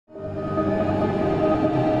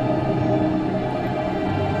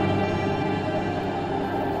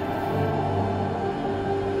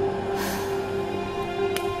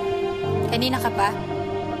Kanina ka pa?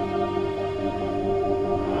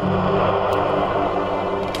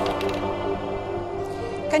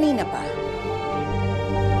 Kanina pa.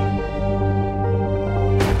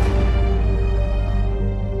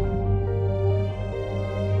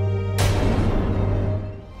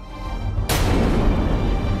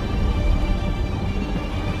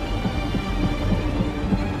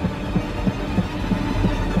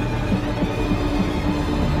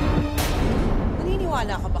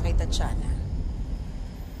 Naniniwala ka ba kay Tatiana?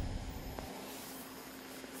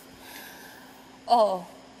 Oo.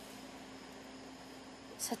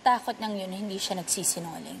 Sa takot ng yun, hindi siya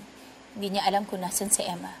nagsisinungaling. Hindi niya alam kung nasan si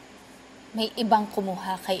Emma. May ibang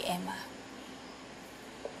kumuha kay Emma.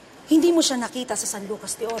 Hindi mo siya nakita sa San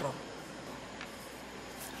Lucas De Oro?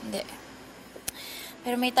 Hindi.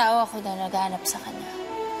 Pero may tao ako na naghahanap sa kanya.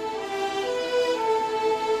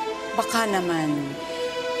 Baka naman,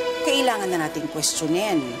 kailangan na nating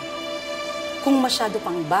questionin kung masyado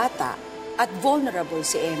pang bata at vulnerable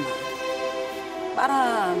si Emma para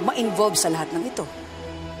ma-involve sa lahat ng ito.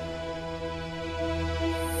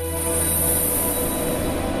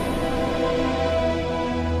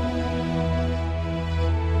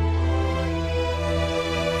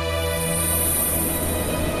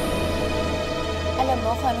 Alam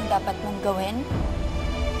mo kung anong dapat mong gawin?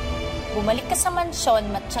 Bumalik ka sa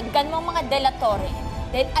mansyon, matyagan mo ang mga Dela Torres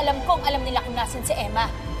dahil alam kong alam nila kung nasan si Emma.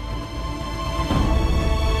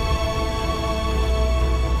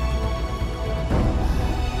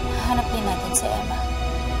 Hanap din natin si Emma.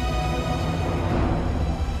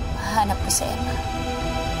 Hanap ko si Emma.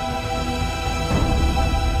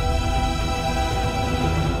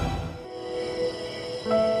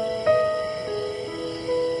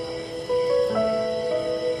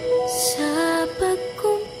 Sa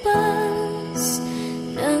pagkumpas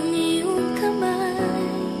ng iyong kamay,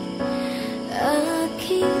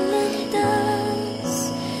 aking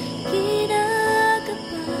landas ginagabay.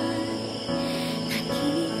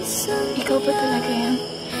 Nag-iisang Ikaw ba talaga yan?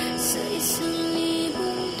 sa isang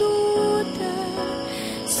libong duda,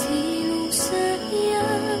 sinong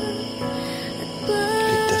sayang at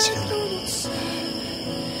Ligtas ka na.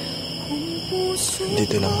 kung puso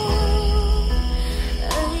Dito lang ako.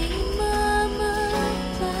 ay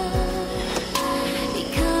mamatay.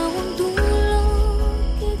 Ikaw ang dulong,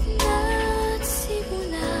 gitna't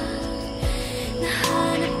simula.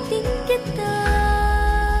 Nahanap din kita.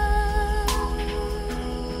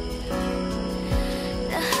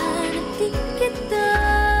 Nahanap din kita.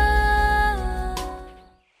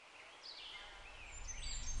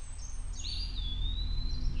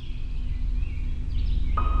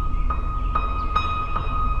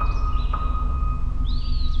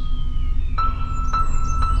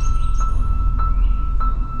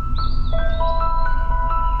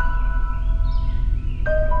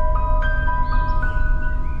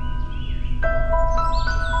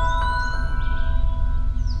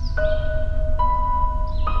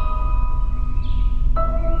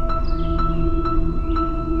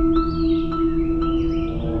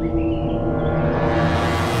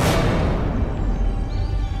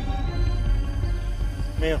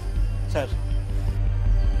 Mayor, sir.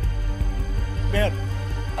 Mayor,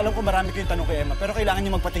 alam ko marami kayong tanong kay Emma, pero kailangan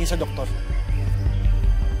niyo magpatingin sa doktor.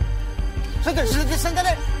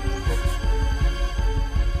 Sandali!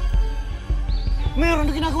 Mayor,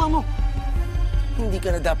 ano ginagawa mo? Hindi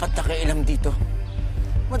ka na dapat nakialam dito.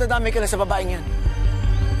 Madadami ka lang sa babaeng yan.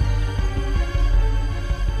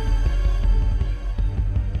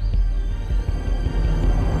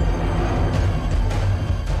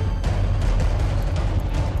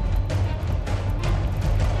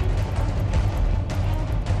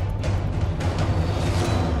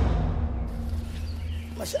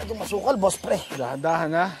 Masyadong masukal, boss pre.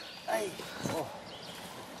 Dahan-dahan, ha? Ay, oh.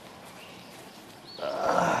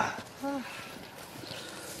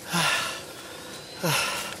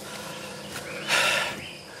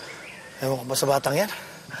 Ewan ko ba sa batang yan?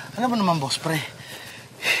 Ano ba naman, boss pre?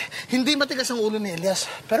 Hindi matigas ang ulo ni Elias.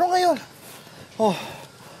 Pero ngayon, oh.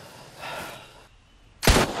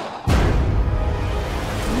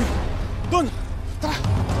 Doon! Tara!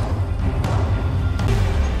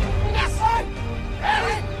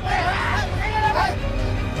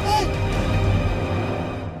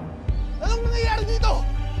 Anong nangyayari dito?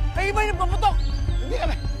 Kayo ba yung nagpaputok?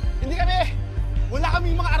 Hindi kami. Wala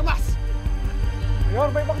kaming mga armas. Mayor,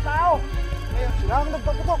 may ibang tao! Ngayon, sila ang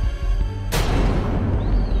nagpaputok.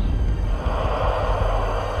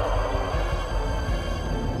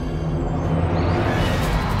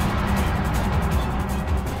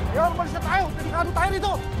 Mayor, umalis na tayo! Delikado tayo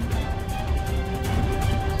rito!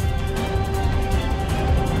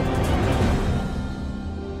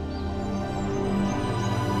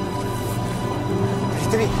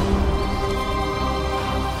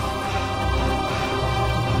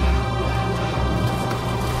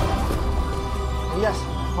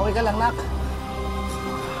 okay ka lang, nak?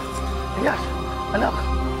 Elias, anak.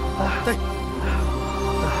 Tay!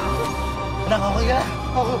 Anak, okay ka na?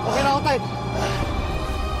 Okay na ako, tay.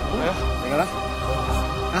 Teka lang.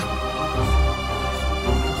 Ha?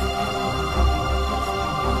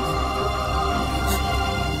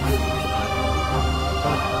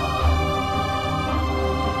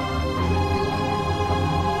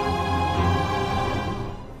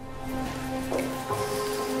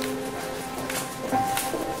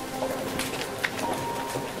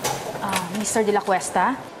 Mr. De La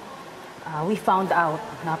Cuesta, we found out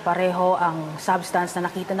na pareho ang substance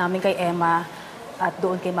na nakita namin kay Emma at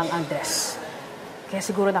doon kay Mang Andres. Kaya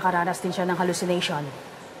siguro nakaranas din siya ng hallucination.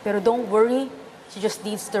 Pero don't worry, she just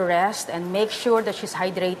needs to rest and make sure that she's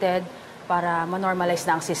hydrated para ma-normalize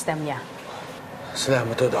na ang system niya.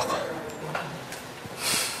 Salamat to, Doc.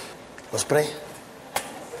 Boss Pre,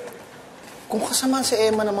 kung kasama si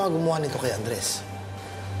Emma ng mga gumawa nito kay Andres,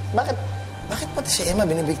 bakit pati si Emma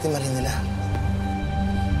binibiktima rin nila?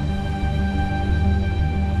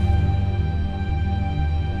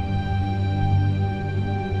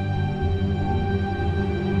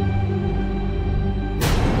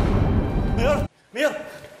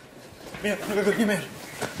 Mayor, nagagod niya, Mayor.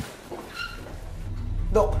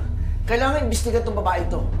 Dok, kailangan imbestigan itong babae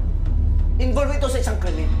ito. Involved ito sa isang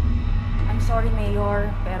krimen. I'm sorry,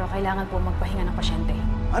 Mayor, pero kailangan po magpahinga ng pasyente.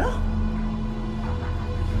 Ano?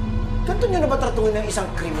 Ganito niyo na ba tratuhin ng isang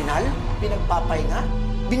kriminal? Pinagpapahinga?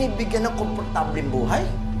 Binibigyan ng komportableng buhay?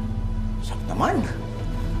 Sak naman.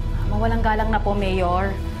 Mawalang galang na po,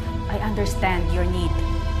 Mayor. I understand your need.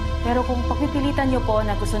 Pero kung pagpipilitan niyo po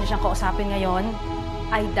na gusto niyo siyang kausapin ngayon,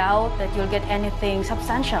 I doubt that you'll get anything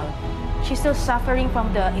substantial. She's still suffering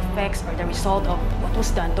from the effects or the result of what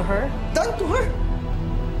was done to her. Done to her?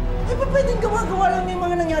 Eh, ba pwedeng gawa-gawa lang yung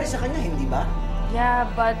mga nangyari sa kanya, hindi ba?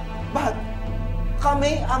 Yeah, but... But,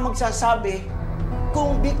 kami ang magsasabi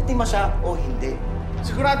kung biktima siya o hindi.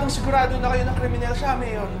 Siguradong-sigurado na kayo ng kriminal siya,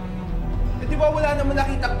 Mayor. Eh, di ba wala naman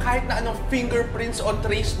nakita kahit na anong fingerprints o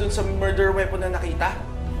trace dun sa murder weapon na nakita?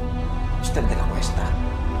 Mr. De La Cuesta,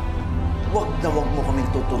 huwag na huwag mo kaming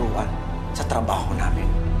tuturuan sa trabaho namin.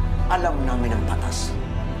 Alam namin ang batas.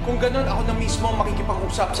 Kung ganun, ako na mismo ang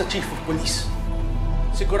makikipag-usap sa Chief of Police.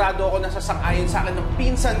 Sigurado ako na sasang-ayon sa akin ng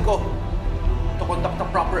pinsan ko to conduct a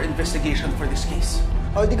proper investigation for this case.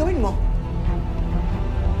 O, di gawin mo.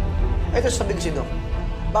 Ito sabi ko si Doc,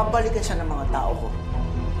 babalikan siya ng mga tao ko.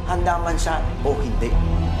 Handa man siya o hindi.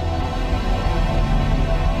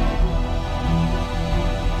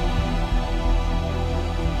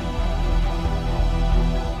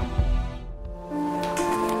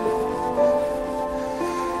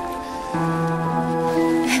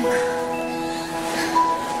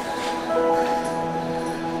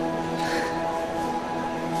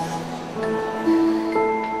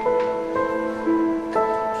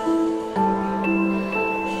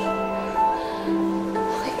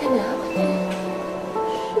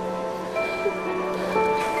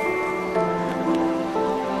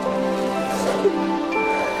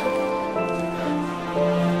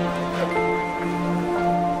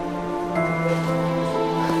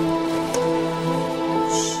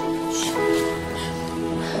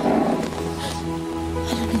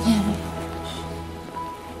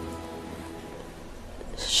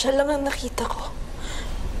 Siya lang ang nakita ko.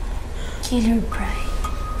 Killer bride.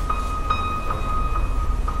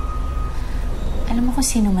 Alam mo kung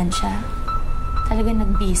sino man siya, talagang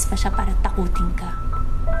nagbihis pa siya para takutin ka.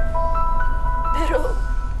 Pero,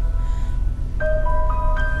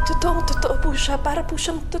 totoong-totoo po siya. Para po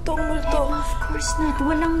siyang totoong multo. Emma, of course not.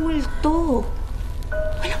 Walang multo.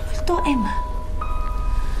 Walang multo, Emma.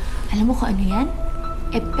 Alam mo kung ano yan?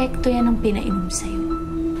 Epekto yan ng pinainom sa'yo.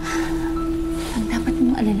 Ang dapat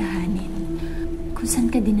mong alalahanin, kung saan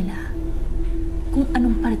ka dinala, kung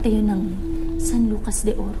anong parte yun ng San Lucas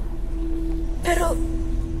De Oro. Pero,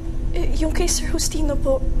 yung kay Sir Justino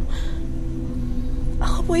po,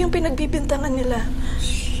 ako po yung pinagbibintangan nila.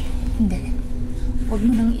 Hindi. Huwag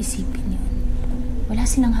mo nang isipin yun. Wala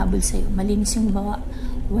silang habol sa'yo. Malinis yung bawa.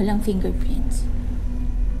 Walang fingerprints.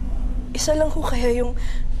 Isa lang ho kaya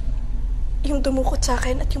yung dumukot sa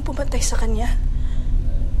akin at yung pumantay sa kanya.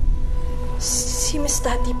 Si Miss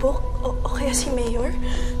Tati po? O kaya si Mayor?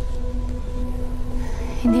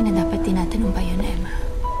 Hindi na dapat tinatanong pa yun, Emma.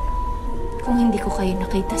 Kung hindi ko kayo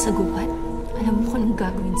nakita sa gubat, alam mo kung anong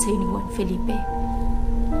gagawin sa'yo ni Juan Felipe.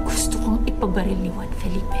 Gusto kong ipabaril ni Juan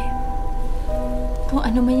Felipe. Kung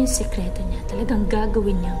ano man yung sekreto niya, talagang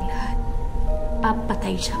gagawin niya ang lahat.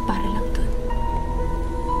 Papatay siya para lang dun.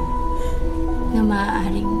 Na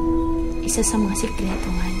maaaring isa sa mga sekreto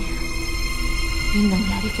nga niya, yung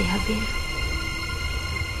nangyari kay Javier.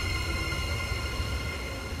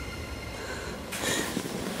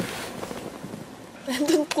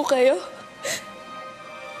 po kayo.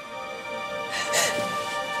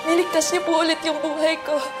 Niligtas niyo po ulit yung buhay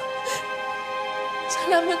ko.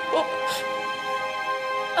 Salamat po.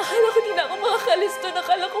 Akala ko di na ako makakalis doon.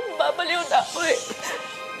 Akala ko babaliw na ako eh.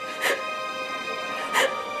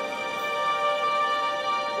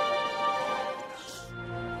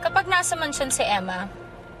 Kapag nasa mansyon si Emma,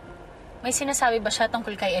 may sinasabi ba siya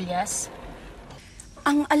tungkol kay Elias?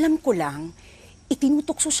 Ang alam ko lang,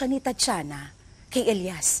 itinutukso siya ni Tatiana kay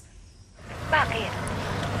Elias. Bakit?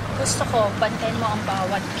 Gusto ko, bantayan mo ang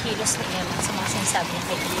bawat kilos ni Emma sa mga sinasabi niya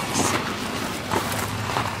kay Elias.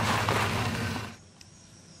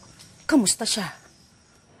 Kamusta siya?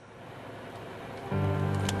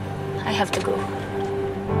 I have to go.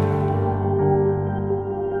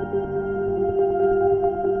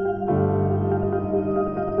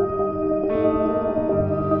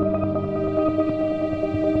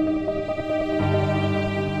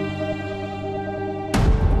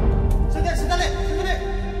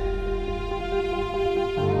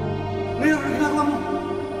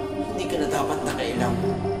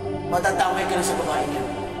 Madadamay ka na sa babae niya.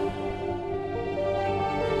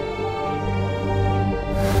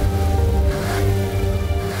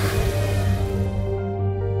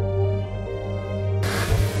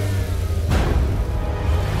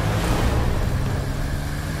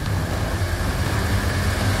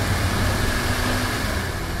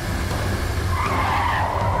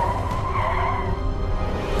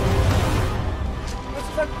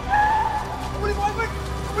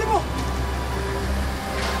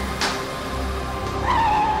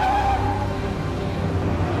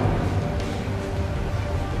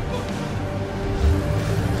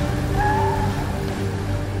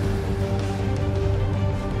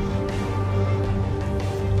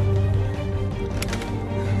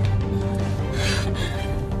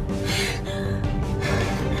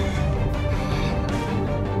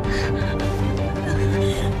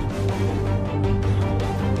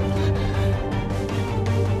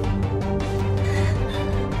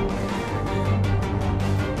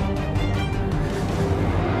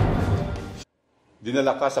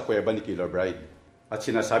 Dinala ka sa kuweba ni Killer Bride at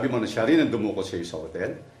sinasabi mo na siya rin ang dumukot sa iyo sa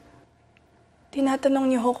hotel? Tinatanong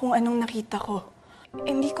niyo ho kung anong nakita ko.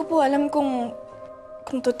 Hindi ko po alam kung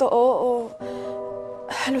totoo o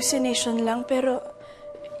hallucination lang, pero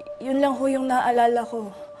yun lang ho yung naaalala ko.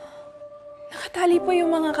 Nakatali po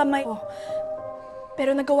yung mga kamay ko,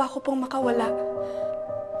 pero nagawa ko pong makawala.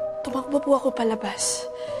 Tumakbo po ako palabas.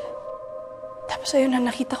 Tapos ayun na,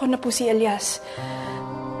 nakita ko na po si Elias.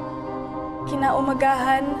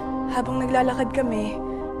 Kinaumagahan, habang naglalakad kami,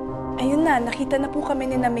 ayun na, nakita na po kami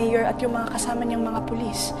ni na Mayor at yung mga kasama niyang mga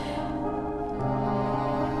pulis.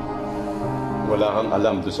 Wala kang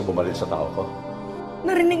alam doon sa bumaril sa tao ko.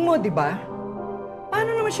 Narinig mo, di ba? Paano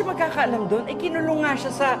naman siya magkakaalam doon? Eh, kinulong nga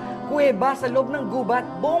siya sa kuweba, sa loob ng gubat,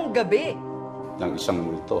 buong gabi. Ng isang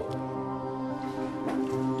multo.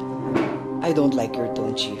 I don't like your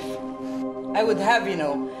tone, Chief. I would have,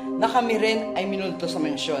 na kami rin ay minulto sa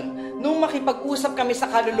mensyon nung makipag-usap kami sa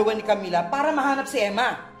kaluluwa ni Camila para mahanap si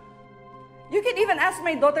Emma. You can even ask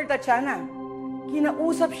my daughter Tatiana.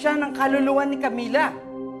 Kinausap siya ng kaluluwa ni Camila.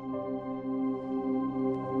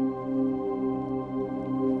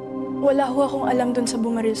 Wala ho akong alam dun sa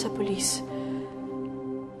bumaril sa pulis.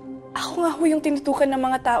 Ako nga ho yung tinutukan ng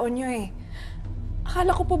mga tao niyo eh.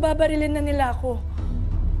 Akala ko po babarilin na nila ako.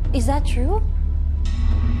 Is that true?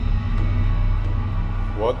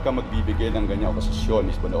 Huwag ka magbibigay ng ganyang akusasyon,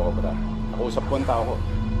 Miss Bonobra. Nakausap ko ang tao ko.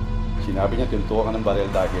 Sinabi niya tinutukan ka ng baril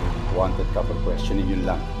dahil wanted ka for questioning, yun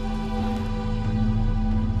lang.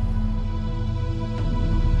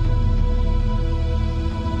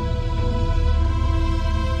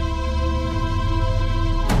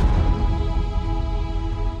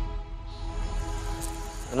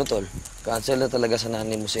 Ano, Tol? Cancel na talaga sa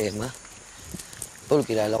nanay mo si Emma? Tol,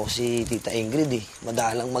 kilala ko si Tita Ingrid eh.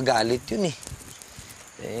 Madalang magalit yun eh.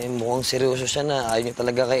 Eh, mukhang seryoso siya na ayaw niya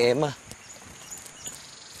talaga kay Emma.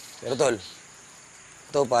 Pero Tol,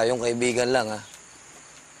 ito pa, yung kaibigan lang ha.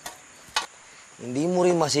 Hindi mo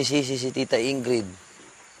rin masisisi si Tita Ingrid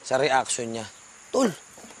sa reaction niya. Tol,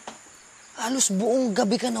 halos buong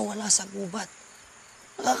gabi ka nawala sa gubat.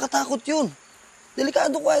 Nakakatakot yun.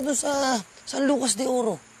 Delikado ka doon sa San Lucas De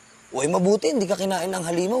Oro. Uy, mabuti, hindi ka kinain ng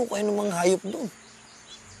halimaw o kaya ng mga hayop doon.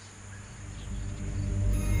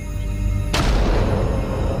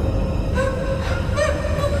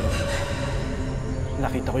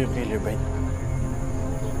 Nakita ko yung Killer Bride.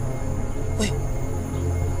 Uy,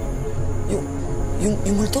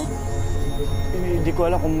 yung multo? Hindi ko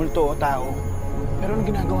alam kung multo o tao. Pero anong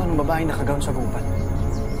ginagawa ng babaeng nakagaon sa gubat?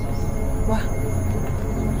 Wah.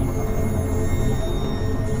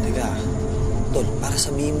 Tol, para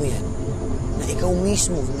sabihin mo yan, na ikaw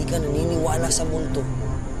mismo hindi ka naniniwala sa multo.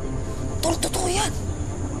 Tol, totoo yan.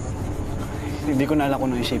 Hindi ko na alam kung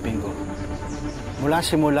ano isipin ko. Mula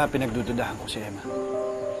simula, pinagdududahan ko si Emma.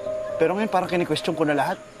 Pero ngayon parang kini-question ko na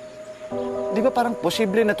lahat. Di ba parang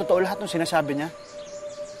posible na totoo lahat ng sinasabi niya?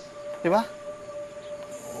 Di ba?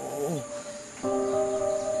 Oo.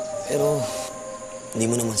 Pero, hindi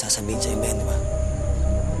mo naman sasabihin sa iba, di ba?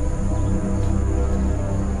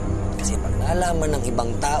 Kasi pag nalaman ng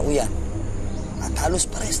ibang tao yan, at halos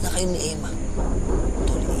pares na kayo ni Emma,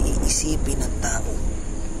 tol, iisipin ng tao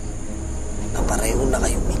na pareho na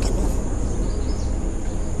kayo may ganun.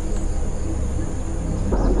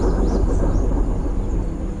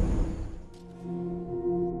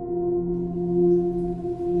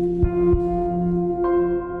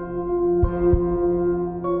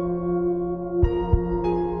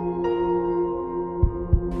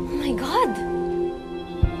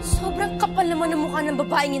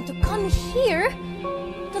 Babaeng to come here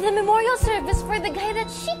to the memorial service for the guy that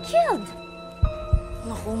she killed.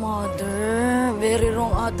 Naku, Mother. Very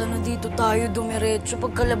wrong ata na dito tayo dumiretso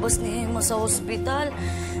pagkalabas ni Emma sa ospital.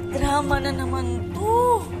 Drama na naman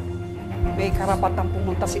to. May karapatang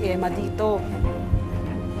pumunta si Emma dito.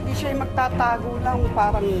 Hindi siya yung magtatago lang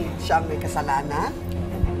parang siya may kasalanan.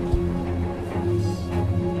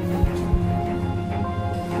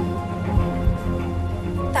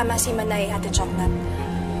 Tama si Manay, Ate Chocolate.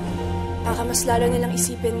 Baka mas lalo nilang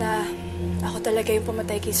isipin na ako talaga yung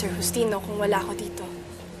pumatay kay Sir Justino kung wala ako dito.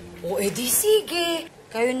 O, edi sige.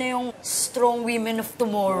 Kayo na yung strong women of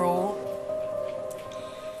tomorrow.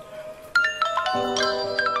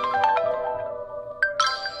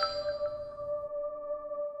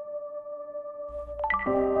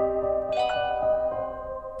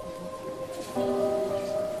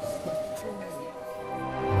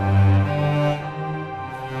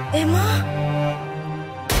 Emma?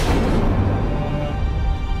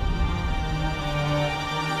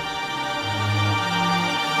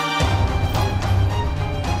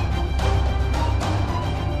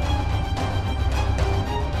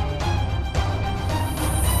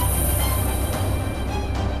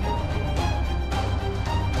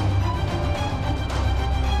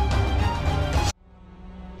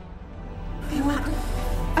 Emma,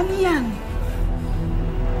 ano yan?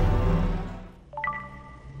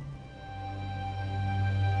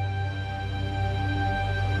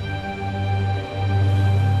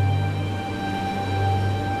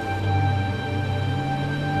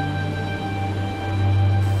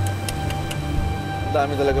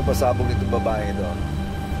 Dami talaga pasabog itong babae doon.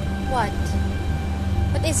 What?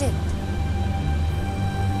 What is it?